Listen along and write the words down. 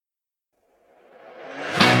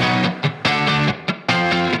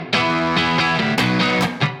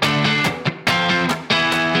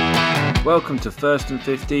Welcome to First and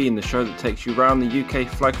 15, the show that takes you around the UK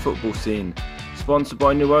flag football scene. Sponsored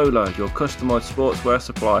by Nuola, your customised sportswear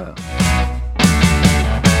supplier.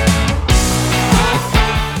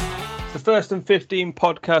 It's the First and 15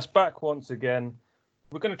 podcast back once again.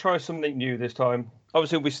 We're going to try something new this time.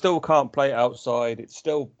 Obviously, we still can't play outside. It's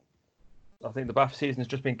still, I think the Bath season has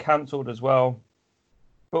just been cancelled as well.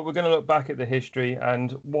 But we're going to look back at the history,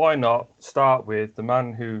 and why not start with the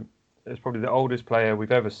man who is probably the oldest player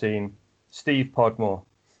we've ever seen, Steve Podmore.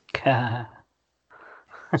 So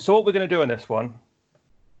what we're going to do in this one,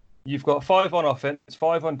 you've got 5 on offense,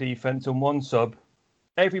 5 on defense, and 1 sub.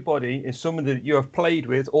 Everybody is someone that you have played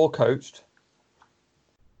with or coached.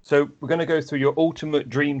 So we're going to go through your ultimate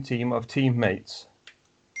dream team of teammates.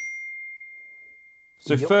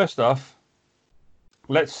 So First off,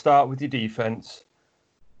 let's start with your defense.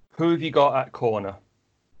 Who have you got at corner?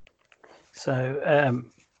 So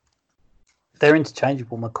they're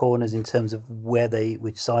interchangeable, my corners, in terms of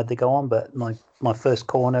which side they go on. But my first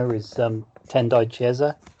corner is Tendai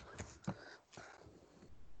Chiesa.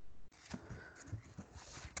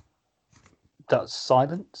 That's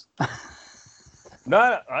silent.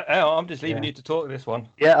 No, I'm just leaving you to talk this one.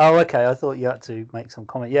 Yeah. Oh, okay. I thought you had to make some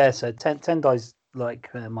comment. Yeah. So Tendai's like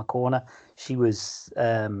my corner. She was.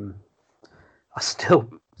 I still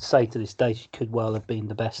say to this day she could well have been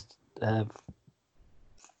the best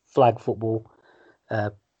flag football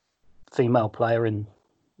female player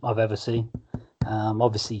I've ever seen.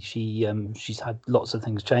 Obviously, she's had lots of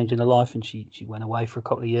things change in her life, and she went away for a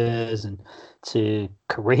couple of years and to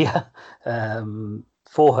Korea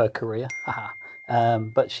for her career.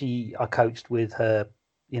 But I coached with her,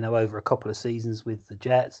 over a couple of seasons with the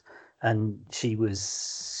Jets, and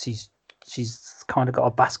she's kind of got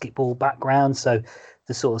a basketball background, so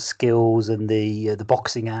the sort of skills and the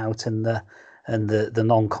boxing out and the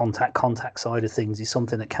non-contact side of things is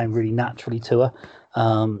something that came really naturally to her.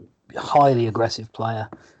 Highly aggressive player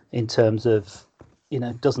in terms of,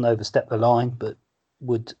 doesn't overstep the line, but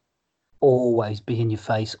would always be in your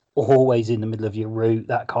face, always in the middle of your route,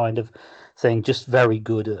 that kind of thing. Just very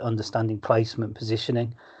good at understanding placement,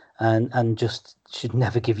 positioning, and just should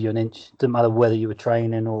never give you an inch. Doesn't matter whether you were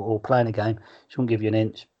training or playing a game, she won't give you an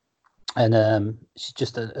inch. And she's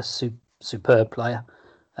just a superb player.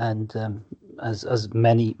 And as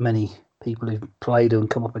many people who've played her and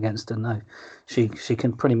come up against her know, she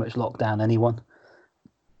can pretty much lock down anyone.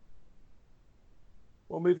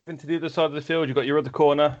 Well, moving to the other side of the field, you've got your other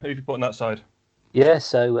corner. Who have you put on that side? Yeah,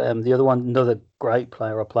 so the other one, another great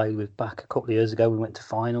player I played with back a couple of years ago, we went to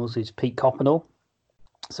finals, is Pete Coppinall.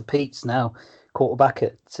 So Pete's now quarterback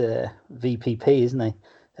at VPP, isn't he?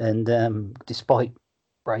 And despite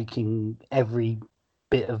breaking every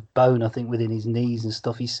bit of bone, I think, within his knees and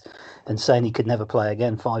stuff, and saying he could never play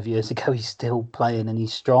again 5 years ago, he's still playing and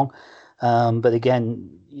he's strong. But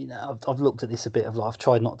again, I've looked at this a bit of I've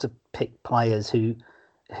tried not to pick players who've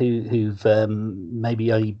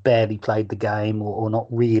maybe only barely played the game or not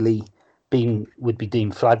really would be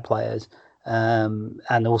deemed flag players,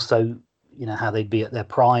 and also how they'd be at their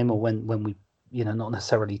prime or when we not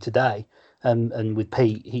necessarily today. And with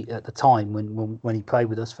Pete, he at the time when he played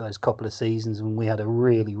with us for those couple of seasons, when we had a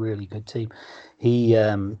really, really good team, he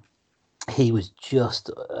was just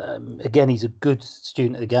again, he's a good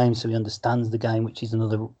student of the game, so he understands the game, which is a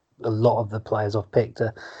lot of the players I've picked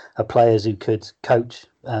are players who could coach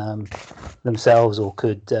themselves or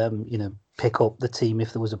could pick up the team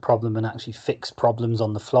if there was a problem and actually fix problems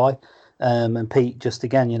on the fly. And Pete, just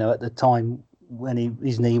again, at the time when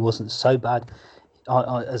his knee wasn't so bad,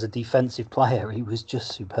 as a defensive player, he was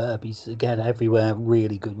just superb. He's again everywhere,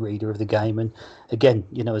 really good reader of the game, and again,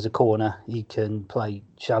 as a corner, he can play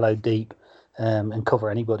shallow, deep, and cover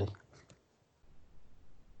anybody.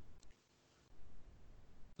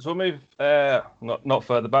 So we'll move not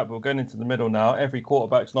further back, but we're going into the middle now. Every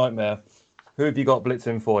quarterback's nightmare. Who have you got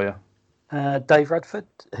blitzing for you? Dave Radford,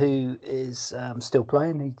 who is still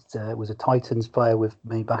playing. He was a Titans player with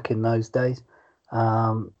me back in those days.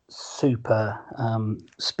 Super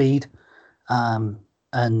speed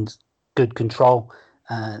and good control,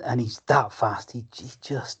 and he's that fast. He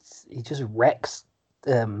just wrecks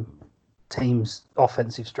teams'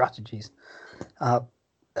 offensive strategies.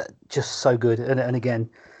 Just so good. And again,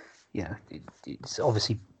 it's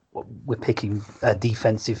obviously we're picking a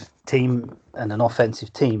defensive team and an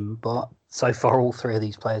offensive team, but so far all 3 of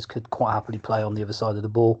these players could quite happily play on the other side of the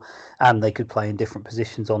ball, and they could play in different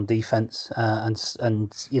positions on defense, and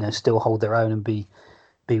still hold their own and be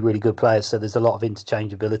really good players. So there's a lot of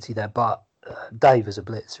interchangeability there. But Dave as a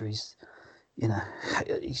blitzer,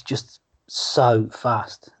 he's just so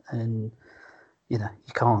fast, and you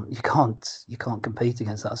can't compete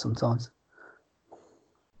against that sometimes.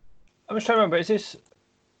 I'm just trying to remember.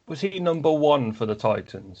 Was he number 1 for the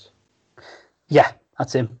Titans? Yeah,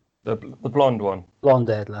 that's him. The blonde one.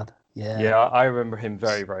 Blonde-haired lad. Yeah. Yeah, I remember him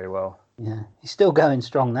very, very well. Yeah, he's still going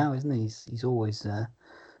strong now, isn't he? He's always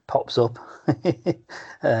pops up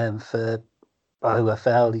for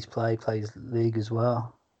OFL. He's plays league as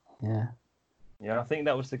well. Yeah. Yeah, I think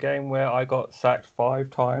that was the game where I got sacked 5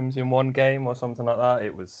 times in one game or something like that.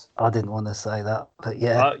 It was. I didn't want to say that, but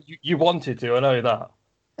yeah. You wanted to, I know that.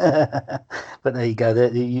 But there you go.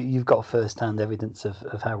 You've got first-hand evidence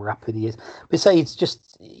of how rapid he is. But say it's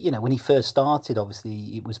just, when he first started,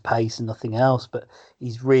 obviously it was pace and nothing else. But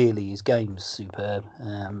his game's superb,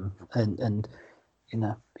 and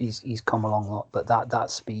he's come along a lot. But that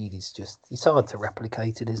speed is it's hard to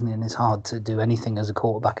replicate it, isn't it? And it's hard to do anything as a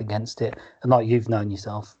quarterback against it. And like you've known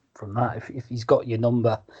yourself from that, if he's got your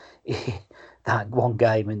number, that one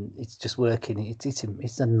game and it's just working,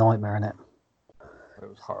 it's a nightmare, isn't it? It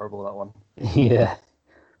was horrible, that one. Yeah.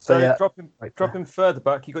 So yeah, dropping further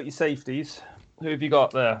back, you got your safeties. Who have you got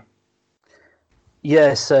there?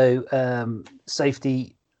 Yeah, so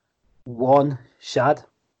safety 1, Shad.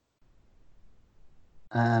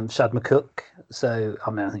 Shad McCook. So,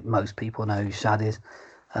 I think most people know who Shad is.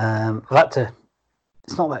 I've had to...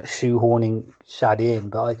 It's not about shoehorning Shad in,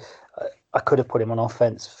 but I could have put him on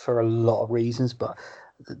offense for a lot of reasons, but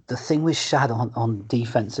the thing with Shad on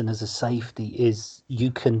defense and as a safety is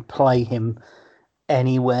you can play him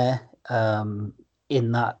anywhere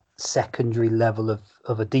in that secondary level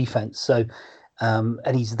of a defense. So,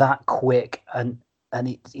 and he's that quick and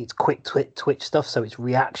it's quick twitch stuff. So it's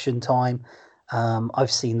reaction time.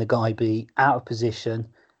 I've seen the guy be out of position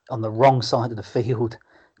on the wrong side of the field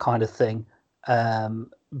kind of thing.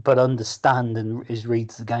 But understand and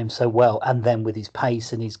reads the game so well. And then with his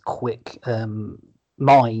pace and his quick,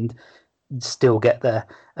 mind still get there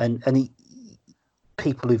and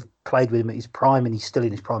people who've played with him at his prime, and he's still in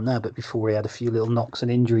his prime now, but before he had a few little knocks and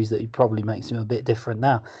injuries that he probably makes him a bit different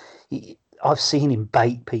now. I've seen him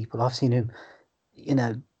bait people. I've seen him,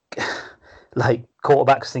 like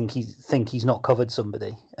quarterbacks think he's not covered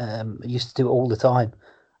somebody. He used to do it all the time,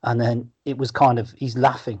 and then it was kind of he's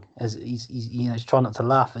laughing as he's trying not to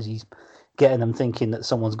laugh as he's getting them thinking that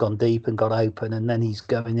someone's gone deep and got open, and then he's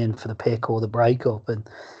going in for the pick or the breakup. And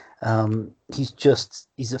he's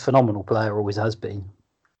a phenomenal player, always has been.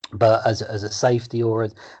 But as a safety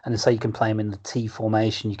and say you can play him in the T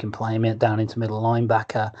formation, you can play him down into middle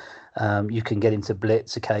linebacker, you can get into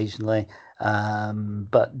blitz occasionally.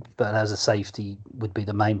 But as a safety would be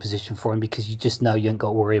the main position for him because you just know you ain't got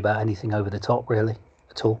to worry about anything over the top really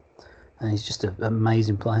at all. And he's just an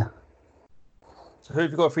amazing player. So who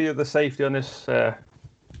have you got for you the safety on this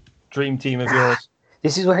dream team of yours?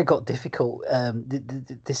 This is where it got difficult. I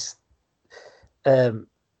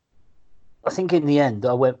think in the end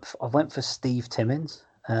I went for Steve Timmins.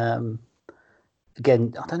 Again,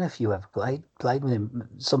 I don't know if you ever played with him.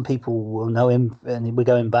 Some people will know him, and we're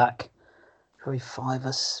going back probably 5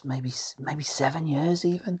 or maybe 7 years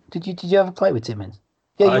even. Did you ever play with Timmins?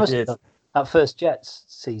 Yeah, you must have. That first Jets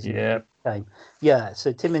season. Yeah. Game. Yeah,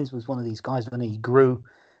 so Timmins was one of these guys when he grew,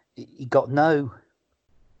 he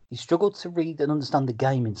struggled to read and understand the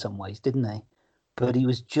game in some ways, didn't he? But he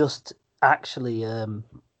was just actually,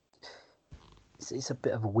 it's a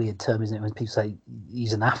bit of a weird term, isn't it? When people say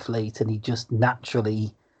he's an athlete and he just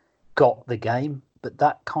naturally got the game. But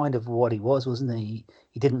that kind of what he was, wasn't he?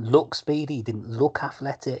 He didn't look speedy, he didn't look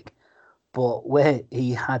athletic, but where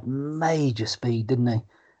he had major speed, didn't he?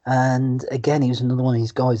 And again, he was another one of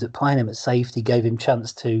these guys that playing him at safety gave him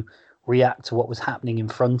chance to react to what was happening in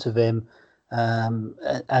front of him.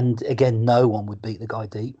 And again, no one would beat the guy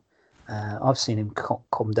deep. I've seen him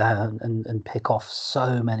come down and pick off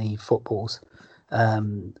so many footballs. I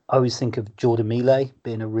always think of Jordan Mealy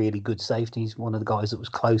being a really good safety. He's one of the guys that was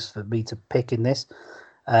close for me to pick in this.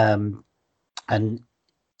 And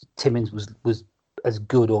Timmins was as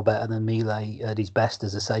good or better than Mealy at his best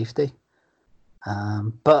as a safety.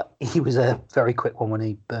 But he was a very quick one when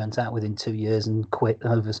he burnt out within 2 years and quit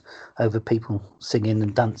over people singing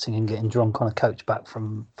and dancing and getting drunk on a coach back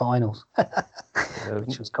from finals,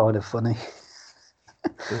 which was kind of funny.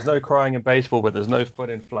 There's no crying in baseball, but there's no fun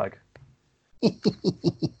in flag. It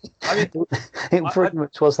pretty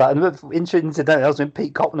much was that. And interesting to note, that was when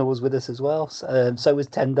Pete Copner was with us as well. So was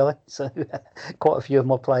Tendai. So quite a few of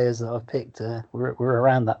my players that I've picked were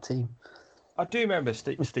around that team. I do remember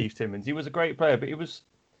Steve Timmins. He was a great player, but he was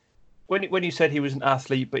when you said he was an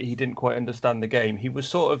athlete, but he didn't quite understand the game. He was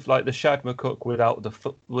sort of like the Shad McCook without the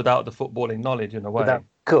footballing knowledge in a way. Without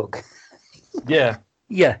Cook. Yeah.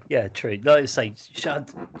 Yeah, true. Like I say,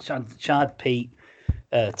 Shad, Pete,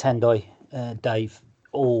 Tendai, Dave,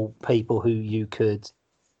 all people who you could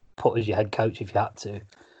put as your head coach if you had to,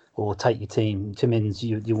 or take your team. Timmins,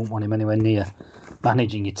 you wouldn't want him anywhere near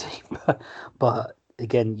managing your team. But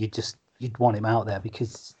again, you'd want him out there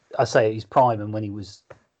because I say at his prime and when he was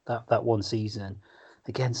that one season,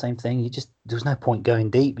 again, same thing. There was no point going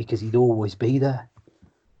deep because he'd always be there.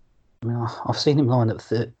 I mean, I've seen him line up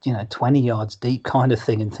 20 yards deep kind of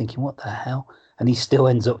thing and thinking, what the hell? And he still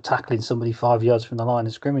ends up tackling somebody 5 yards from the line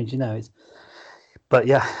of scrimmage, But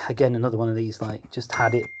yeah, again, another one of these, like, just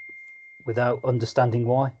had it without understanding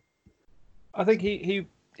why. I think he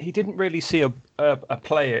didn't really see a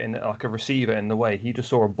player in like a receiver in the way. He just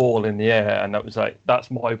saw a ball in the air and that was like, that's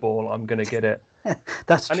my ball, I'm going to get it.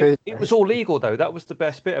 That's true. It was all legal though. That was the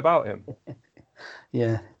best bit about him.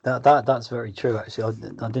 Yeah, that's very true. Actually,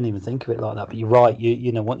 I didn't even think of it like that. But you're right.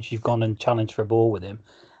 Once you've gone and challenged for a ball with him,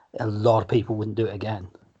 a lot of people wouldn't do it again.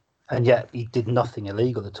 And yet he did nothing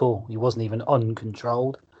illegal at all. He wasn't even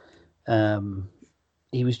uncontrolled.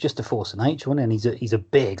 He was just a force of nature, wasn't he? And he's a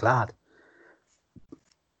big lad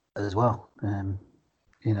as well.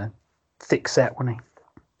 Thick set, wasn't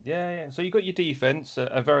he? Yeah. So you got your defense,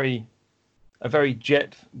 a very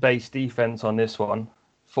jet-based defense on this one.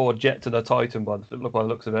 4 jet to the Titan by the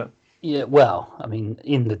looks of it. Yeah, well, I mean,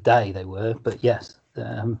 in the day they were, but yes,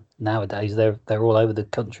 nowadays they're all over the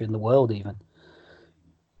country and the world even.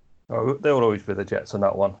 Oh, they will always be the Jets on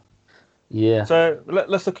that one. Yeah. So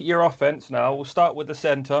let's look at your offense now. We'll start with the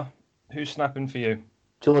centre. Who's snapping for you?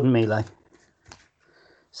 Jordan Mealy.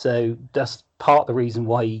 So that's part of the reason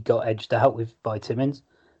why he got edged out by Timmins.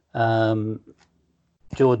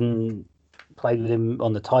 Jordan played with him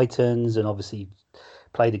on the Titans and obviously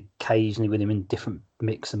played occasionally with him in different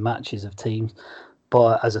mix and matches of teams.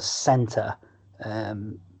 But as a centre,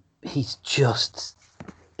 he's just,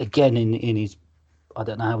 again, in his, I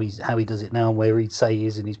don't know how he does it now, where he'd say he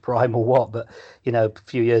is in his prime or what, but a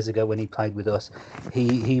few years ago when he played with us,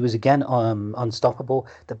 he was again unstoppable.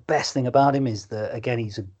 The best thing about him is that, again,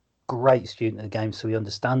 he's a great student of the game, so he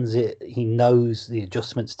understands it. He knows the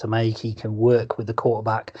adjustments to make. He can work with the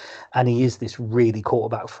quarterback, and he is this really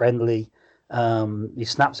quarterback friendly. His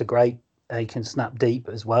snaps are great. He can snap deep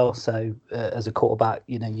as well. So as a quarterback,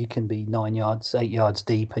 you can be 9 yards, 8 yards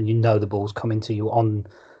deep, and the ball's coming to you on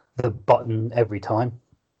the button every time.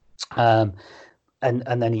 And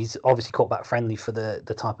then he's obviously quarterback friendly for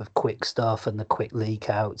the type of quick stuff and the quick leak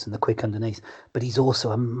outs and the quick underneath. But he's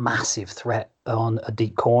also a massive threat on a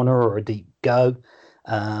deep corner or a deep go.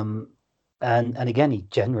 And again, he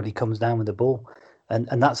generally comes down with the ball.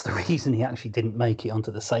 And that's the reason he actually didn't make it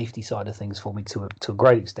onto the safety side of things for me to a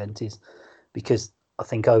great extent, is because I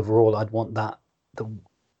think overall I'd want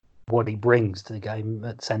what he brings to the game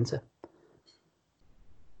at centre.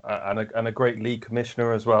 And a great league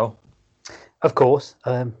commissioner as well. Of course,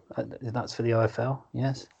 that's for the IFL,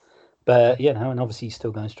 yes. But and obviously he's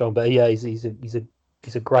still going strong. But yeah, he's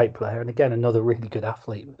a great player, and again another really good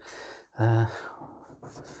athlete.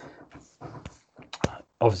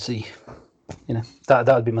 Obviously, that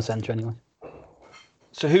would be my centre anyway.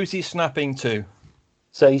 So who's he snapping to?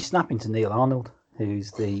 So he's snapping to Neil Arnold,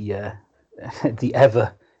 who's the the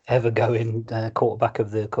ever going quarterback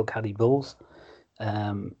of the Kilkenny Bulls.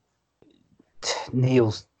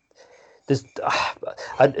 Neil's.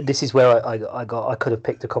 This is where I could have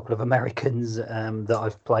picked a couple of Americans that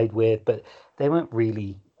I've played with, but they weren't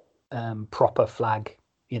really proper flag.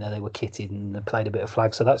 They were kitted and they played a bit of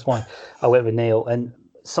flag, so that's why I went with Neil. And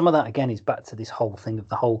some of that again is back to this whole thing of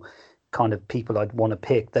the whole kind of people I'd want to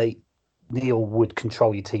pick. Neil would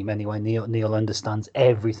control your team anyway. Neil understands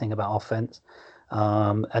everything about offense.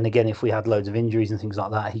 And again, if we had loads of injuries and things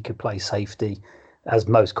like that, he could play safety, as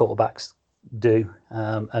most quarterbacks do,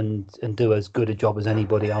 and do as good a job as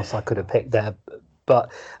anybody else I could have picked there.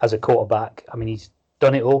 But as a quarterback, I mean, he's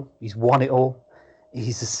done it all. He's won it all.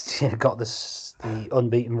 He's got the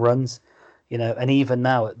unbeaten runs, and even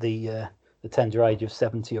now at the tender age of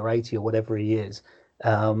 70 or 80 or whatever he is,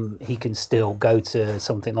 he can still go to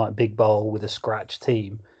something like Big Bowl with a scratch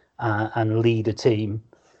team and lead a team,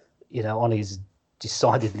 on his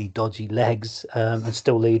decidedly dodgy legs, and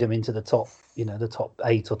still lead them into the top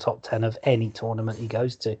 8 or top 10 of any tournament he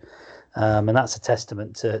goes to. And that's a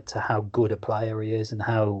testament to how good a player he is and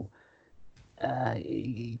how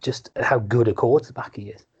how good a quarterback he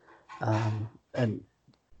is. And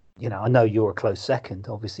I know you're a close second,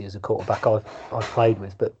 obviously, as a quarterback I've played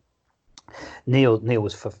with, but Neil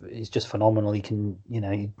is just phenomenal. He can he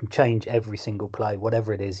can change every single play,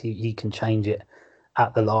 whatever it is. He can change it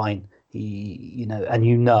at the line. And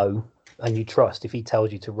you trust if he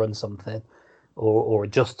tells you to run something or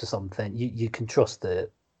adjust to something, you can trust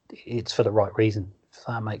that it's for the right reason, if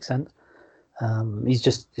that makes sense.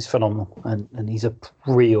 He's phenomenal, and he's a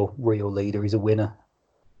real leader. He's a winner.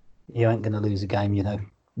 You ain't going to lose a game,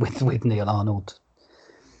 with Neil Arnold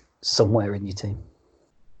somewhere in your team.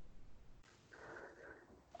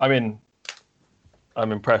 I mean,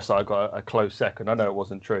 I'm impressed that I got a close second. I know it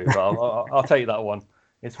wasn't true, but I'll take that one.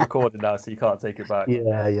 It's recorded now, so you can't take it back.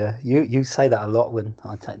 Yeah. You say that a lot when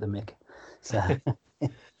I take the mick. So,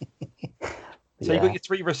 So you got your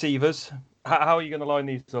 3 receivers. How are you going to line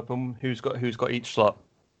these up, and who's got each slot?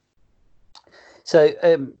 So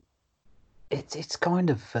it's kind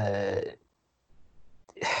of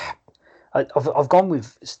I've gone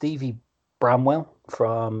with Stevie Bramwell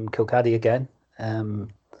from Kilcaddy again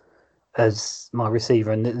as my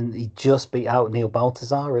receiver, and he just beat out Neil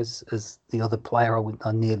Baltazar as the other player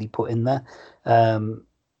I nearly put in there, and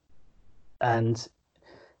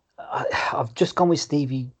I've just gone with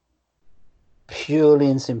Stevie purely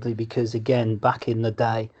and simply because, again, back in the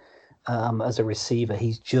day, as a receiver,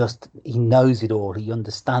 he knows it all. He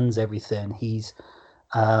understands everything. He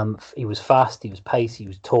was fast, he was pacey, he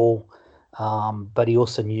was tall, but he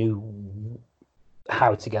also knew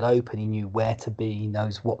how to get open. He knew where to be. He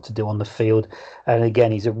knows what to do on the field. And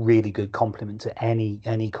again, he's a really good complement to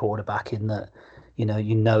any quarterback in that,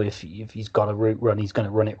 if he's got a route run, he's going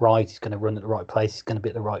to run it right. He's going to run at the right place. He's going to be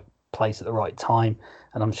at the right place at the right time.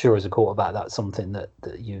 And I'm sure as a quarterback, that's something that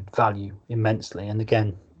you'd value immensely. And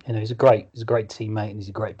again, he's a great teammate, and he's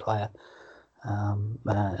a great player.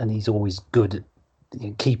 And he's always good at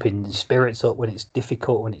keeping the spirits up when it's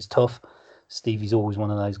difficult, when it's tough. Stevie's always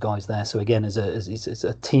one of those guys there. So again, as a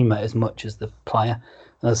teammate as much as the player.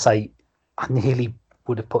 And I say, I nearly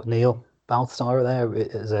would have put Neil Balthasar there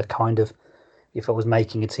as a kind of, if I was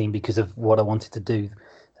making a team because of what I wanted to do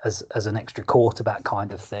as an extra quarterback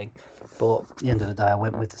kind of thing. But at the end of the day, I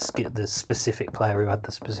went with the specific player who had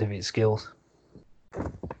the specific skills.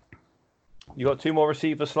 You got 2 more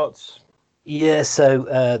receiver slots? Yeah,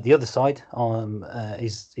 so the other side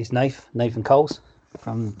is Nathan Coles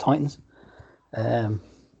from Titans. The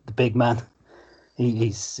big man.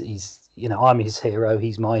 He's I'm his hero.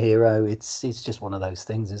 He's my hero. It's just one of those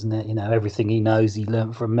things, isn't it? Everything he knows, he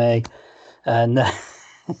learned from me. And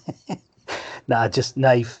just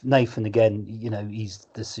Nathan again. He's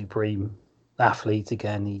the supreme athlete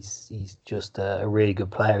again. He's just a really good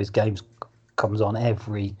player. His games comes on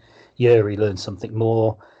every year. He learns something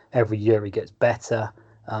more. Every year he gets better.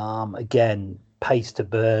 Again, pace to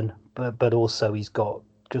burn, but also he's got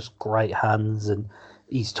just great hands, and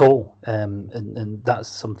he's tall. And that's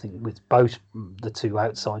something with both the 2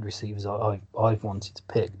 outside receivers I've wanted to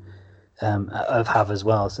pick, have as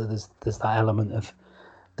well. So there's that element of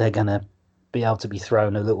they're going to be able to be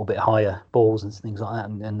thrown a little bit higher balls and things like that,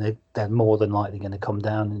 and they're more than likely going to come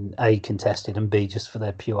down and A, contested, and B, just for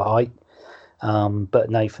their pure height. But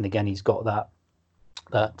Nathan, again, he's got that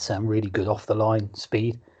really good off the line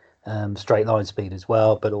speed, straight line speed as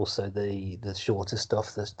well, but also the shorter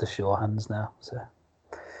stuff, the sure hands now. So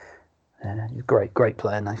great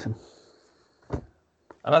player, Nathan.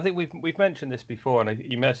 And I think we've mentioned this before,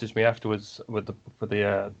 and you messaged me afterwards for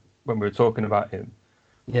the when we were talking about him.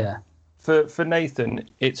 Yeah. For Nathan,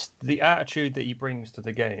 it's the attitude that he brings to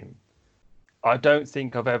the game. I don't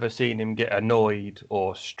think I've ever seen him get annoyed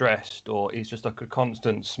or stressed, or he's just like a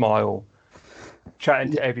constant smile,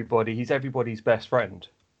 chatting to everybody. He's everybody's best friend.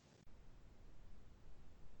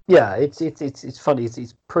 Yeah, it's funny.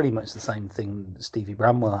 It's pretty much the same thing Stevie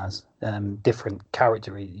Bramwell has. Different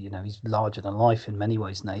character. He's larger than life in many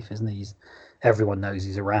ways, Nath, isn't he? Everyone knows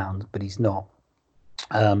he's around, but he's not.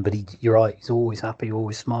 But you're right. He's always happy,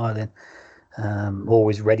 always smiling,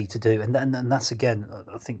 always ready to do. And that's, again,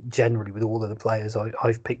 I think generally with all of the players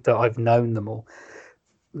I've picked up, I've known them all.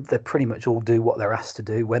 They pretty much all do what they're asked to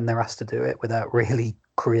do when they're asked to do it, without really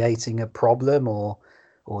creating a problem or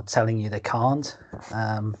telling you they can't.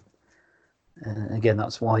 And again,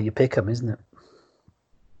 that's why you pick them, isn't it?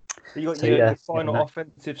 You got your final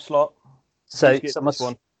offensive slot. So my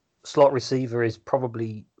slot receiver is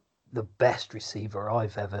probably the best receiver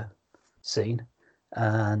I've ever seen,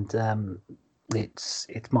 and it's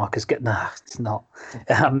Marcus. It's not.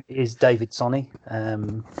 Is David Sonny?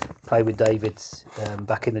 Played with David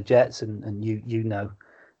back in the Jets, and you know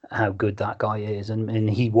how good that guy is, and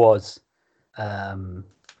he was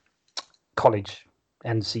college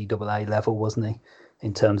NCAA level, wasn't he,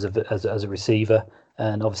 in terms of as a receiver,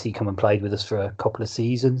 and obviously he come and played with us for a couple of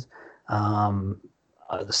seasons.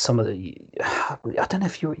 Some of the, I don't know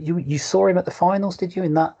if you saw him at the finals, did you?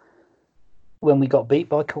 In that, when we got beat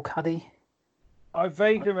by Kilcaddy. I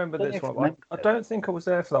vaguely remember this one. I don't think I was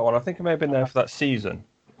there for that one. I think I may have been there for that season.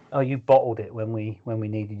 oh, you bottled it when we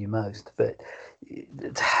needed you most. But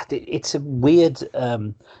it's a weird.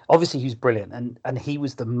 Obviously, he was brilliant, and he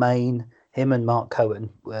was the main. Him and Mark Cohen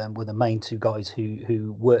were the main two guys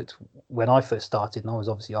who worked when I first started, and I was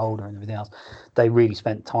obviously older and everything else. They really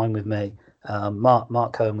spent time with me.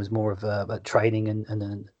 Mark Cohen was more of a training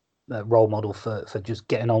and a role model for just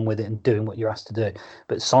getting on with it and doing what you're asked to do.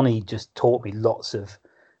 But Sonny just taught me lots of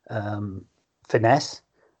finesse.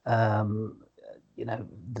 The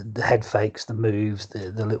head fakes, the moves,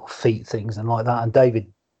 the little feet things and like that. And David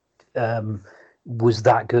was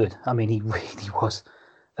that good. I mean, he really was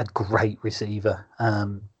a great receiver.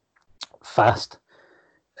 Fast,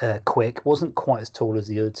 quick. Wasn't quite as tall as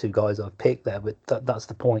the other two guys I've picked there, but that's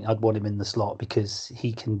the point. I'd want him in the slot because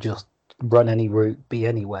he can just run any route, be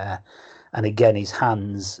anywhere. And again, his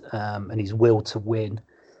hands and his will to win,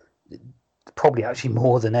 probably actually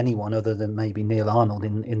more than anyone other than maybe Neil Arnold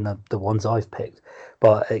in the ones I've picked.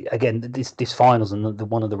 But again, this finals, and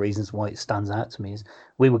one of the reasons why it stands out to me is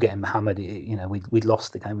we were getting hammered. We'd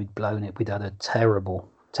lost the game, we'd blown it, we'd had a terrible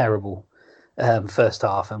first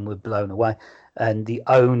half, and we're blown away. And the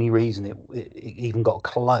only reason it even got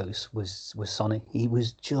close was Sonny. He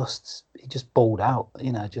just balled out.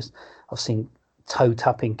 I've seen toe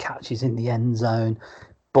tapping catches in the end zone,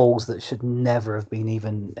 balls that should never have been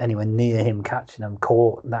even anywhere near him catching them,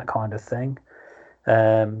 caught, that kind of thing.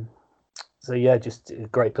 So yeah, just a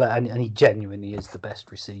great player, and he genuinely is the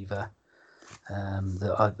best receiver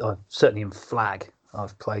that I've certainly in flag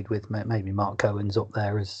I've played with. Maybe Mark Cohen's up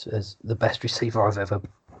there as the best receiver I've ever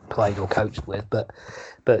played or coached with, but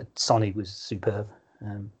Sonny was superb.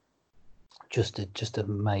 Just an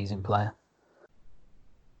amazing player.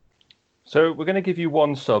 So we're going to give you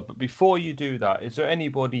one sub, but before you do that, is there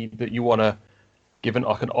anybody that you want to give an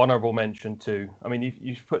honourable mention to? I mean,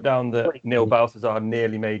 you've put down that Neil Balthazar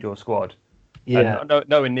nearly made your squad. Yeah. And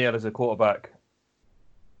knowing Neil as a quarterback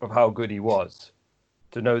of how good he was,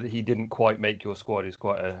 to know that he didn't quite make your squad is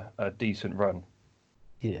quite a decent run.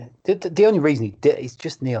 Yeah. The only reason he did is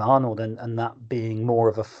just Neil Arnold and that being more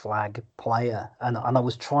of a flag player. And I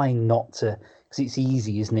was trying not to, because it's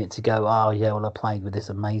easy, isn't it, to go, oh, yeah, well, I played with this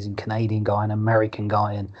amazing Canadian guy, an American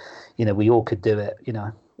guy, and, we all could do it,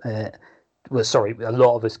 Well, sorry, a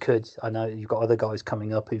lot of us could. I know you've got other guys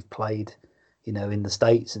coming up who've played, in the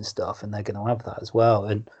States and stuff, and they're going to have that as well.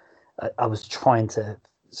 And I was trying to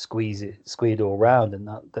squeeze it all around, and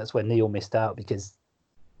that's where Neil missed out, because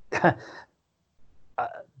the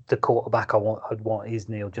quarterback I'd want is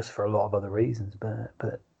Neil, just for a lot of other reasons.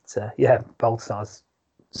 But yeah, Balthazar's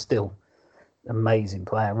still amazing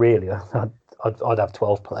player. Really, I'd have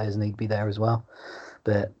 12 players and he'd be there as well.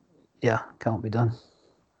 But yeah, can't be done.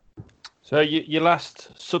 So your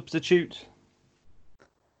last substitute?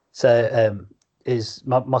 So is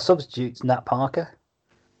my substitute's Nat Parker,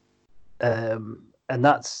 and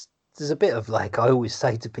there's a bit of, like, I always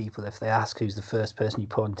say to people if they ask who's the first person you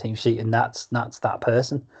put on the team sheet, and that's that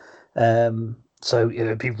person. So it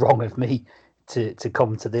would be wrong of me to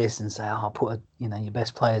come to this and say, I'll put your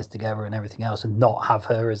best players together and everything else, and not have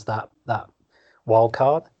her as that wild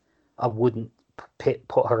card. I wouldn't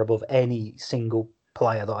put her above any single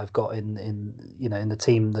player that I've got in the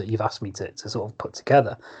team that you've asked me to sort of put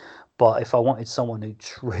together. But if I wanted someone who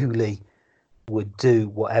truly would do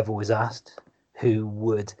whatever was asked, who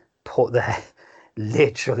would put their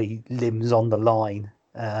literally limbs on the line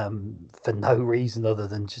for no reason other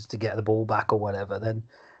than just to get the ball back or whatever, then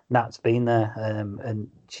Nat's been there, and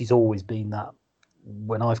she's always been that.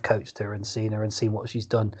 When I've coached her and seen her and seen what she's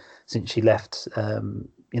done since she left,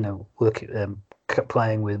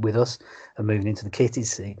 playing with us and moving into the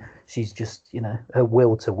kiddies scene, she's just, her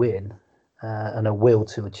will to win and her will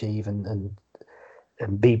to achieve and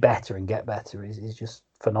be better and get better is just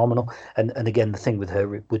phenomenal. And again, the thing with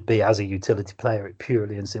her, it would be as a utility player, it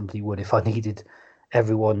purely and simply would, if I needed,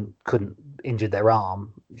 everyone couldn't injure their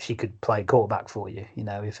arm, she could play quarterback for you.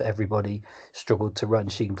 If everybody struggled to run,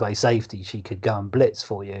 she can play safety. She could go and blitz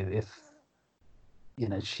for you. If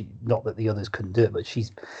she, not that the others couldn't do it, but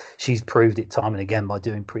she's proved it time and again by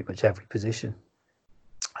doing pretty much every position.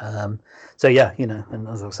 So yeah, and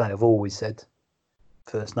as I say, I've always said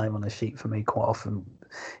first name on a sheet for me quite often,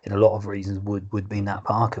 in a lot of reasons, would be Nat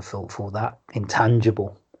Parker for that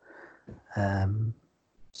intangible. So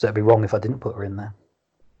it'd be wrong if I didn't put her in there.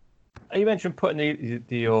 You mentioned putting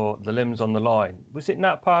the limbs on the line. Was it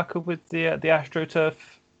Nat Parker with the AstroTurf?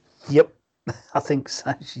 Yep, I think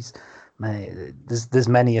so. There's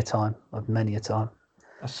many a time.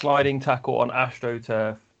 A sliding tackle on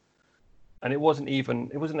AstroTurf, and it wasn't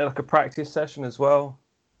like a practice session as well.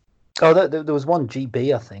 Oh, there was one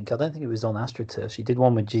GB, I think. I don't think it was on AstroTurf. She did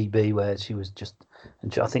one with GB where she was just,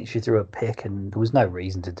 I think she threw a pick and there was no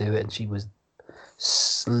reason to do it, and she was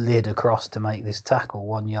slid across to make this tackle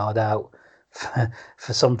 1 yard out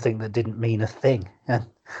for something that didn't mean a thing. And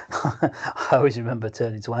I always remember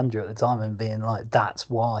turning to Andrew at the time and being like, "That's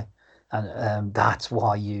why," and that's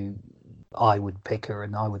why I would pick her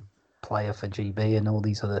and I would play her for GB and all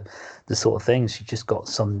these other the sort of things. She just got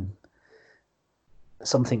something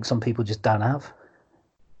some people just don't have.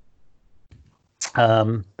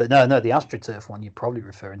 But no, the AstroTurf one you're probably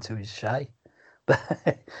referring to is Shay, but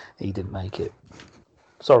he didn't make it.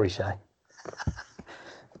 Sorry, Shay.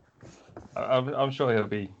 I'm sure he'll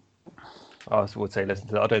be. I would say listen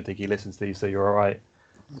to that. I don't think he listens to these, so you're all right.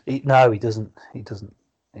 No, he doesn't. He doesn't.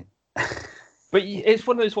 But it's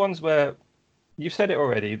one of those ones where you've said it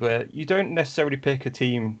already, where you don't necessarily pick a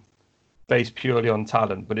team based purely on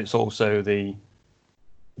talent, but it's also the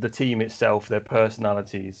team itself, their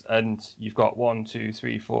personalities, and you've got 1, 2,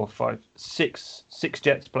 3, 4, 5, 6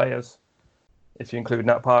 Jets players, if you include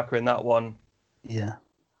Nat Parker in that one. Yeah.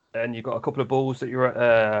 And you've got a couple of Bulls that you're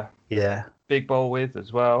at Big Bowl with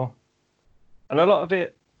as well. And a lot of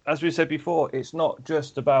it, as we said before, it's not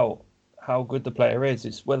just about how good the player is,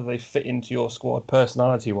 it's whether they fit into your squad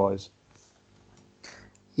personality-wise.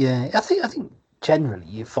 Yeah, I think generally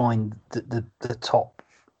you find that the top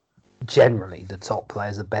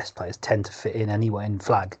players, the best players, tend to fit in anyway in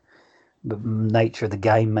flag. But nature of the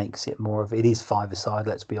game makes it more of it is five-a-side.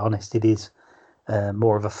 Let's be honest, it is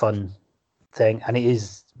more of a fun thing, and it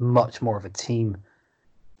is much more of a team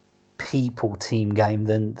game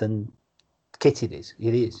than kitted is.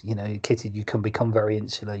 It is, kitted you can become very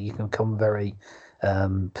insular, you can become very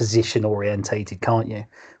position orientated, can't you?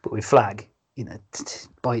 But with flag,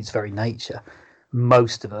 by its very nature,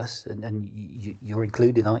 most of us, and you're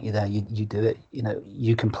included, aren't you? There, you do it.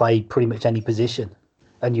 You can play pretty much any position,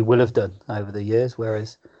 and you will have done over the years.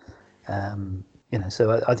 Whereas,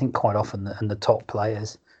 so I think quite often, the top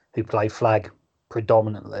players who play flag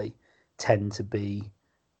predominantly tend to be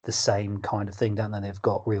the same kind of thing, don't they? They've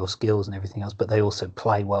got real skills and everything else, but they also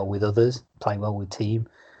play well with others, play well with team.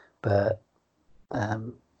 But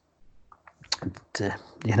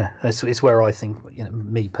it's where I think,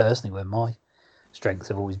 me personally, where my strengths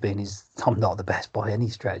have always been is I'm not the best by any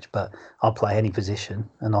stretch, but I'll play any position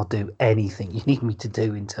and I'll do anything you need me to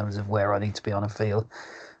do in terms of where I need to be on a field,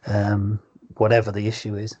 whatever the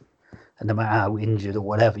issue is, and no matter how injured or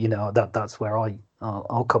whatever, that's where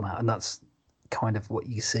I'll come out, and that's kind of what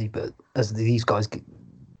you see. But as these guys get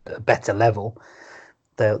a better level,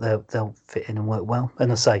 they'll fit in and work well.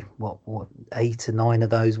 And I say, what 8 or 9 of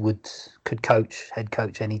those could head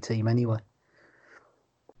coach any team anyway.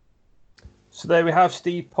 So there we have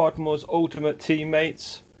Steve Podmore's ultimate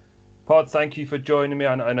teammates. Pod, thank you for joining me.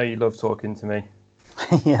 I know you love talking to me.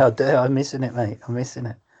 Yeah, I do. I'm missing it, mate. I'm missing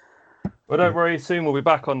it. Well, don't worry. Soon we'll be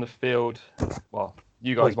back on the field. Well,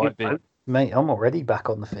 you guys might be. Mate, I'm already back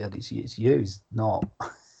on the field. It's you, it's not.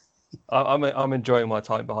 I'm enjoying my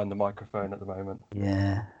time behind the microphone at the moment.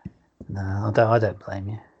 Yeah. No, I don't blame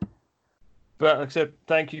you. But like I said,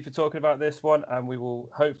 thank you for talking about this one, and we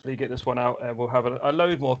will hopefully get this one out, and we'll have a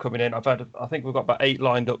load more coming in. I think we've got about 8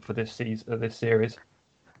 lined up for this series.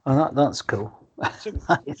 Oh, that's cool. So,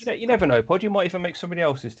 you never know, Pod. You might even make somebody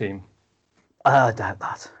else's team. I doubt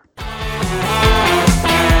that.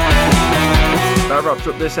 That wraps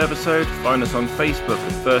up this episode. Find us on Facebook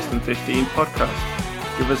at First and 15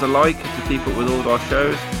 Podcast. Give us a like to keep up with all our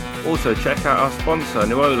shows. Also, check out our sponsor,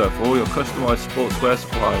 Nuola, for all your customised sportswear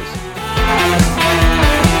supplies.